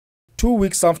2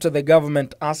 weeks after the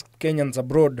government asked Kenyans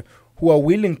abroad who are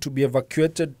willing to be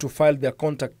evacuated to file their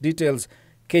contact details,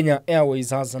 Kenya Airways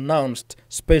has announced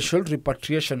special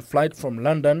repatriation flight from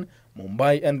London,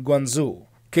 Mumbai and Guangzhou.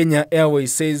 Kenya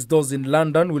Airways says those in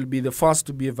London will be the first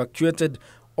to be evacuated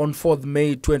on 4th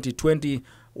May 2020,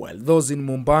 while those in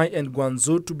Mumbai and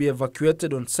Guangzhou to be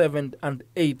evacuated on 7th and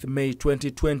 8th May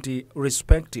 2020,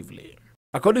 respectively.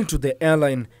 According to the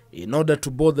airline, in order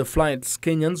to board the flights,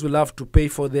 Kenyans will have to pay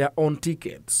for their own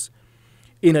tickets.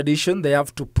 In addition, they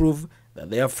have to prove that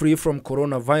they are free from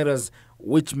coronavirus,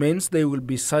 which means they will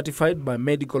be certified by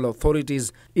medical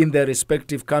authorities in their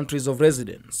respective countries of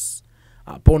residence.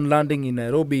 Upon landing in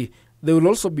Nairobi, they will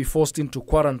also be forced into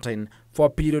quarantine for a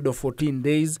period of 14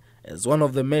 days as one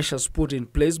of the measures put in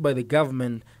place by the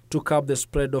government to curb the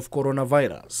spread of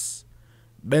coronavirus.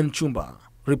 Ben Chumba,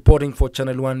 reporting for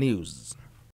Channel 1 News.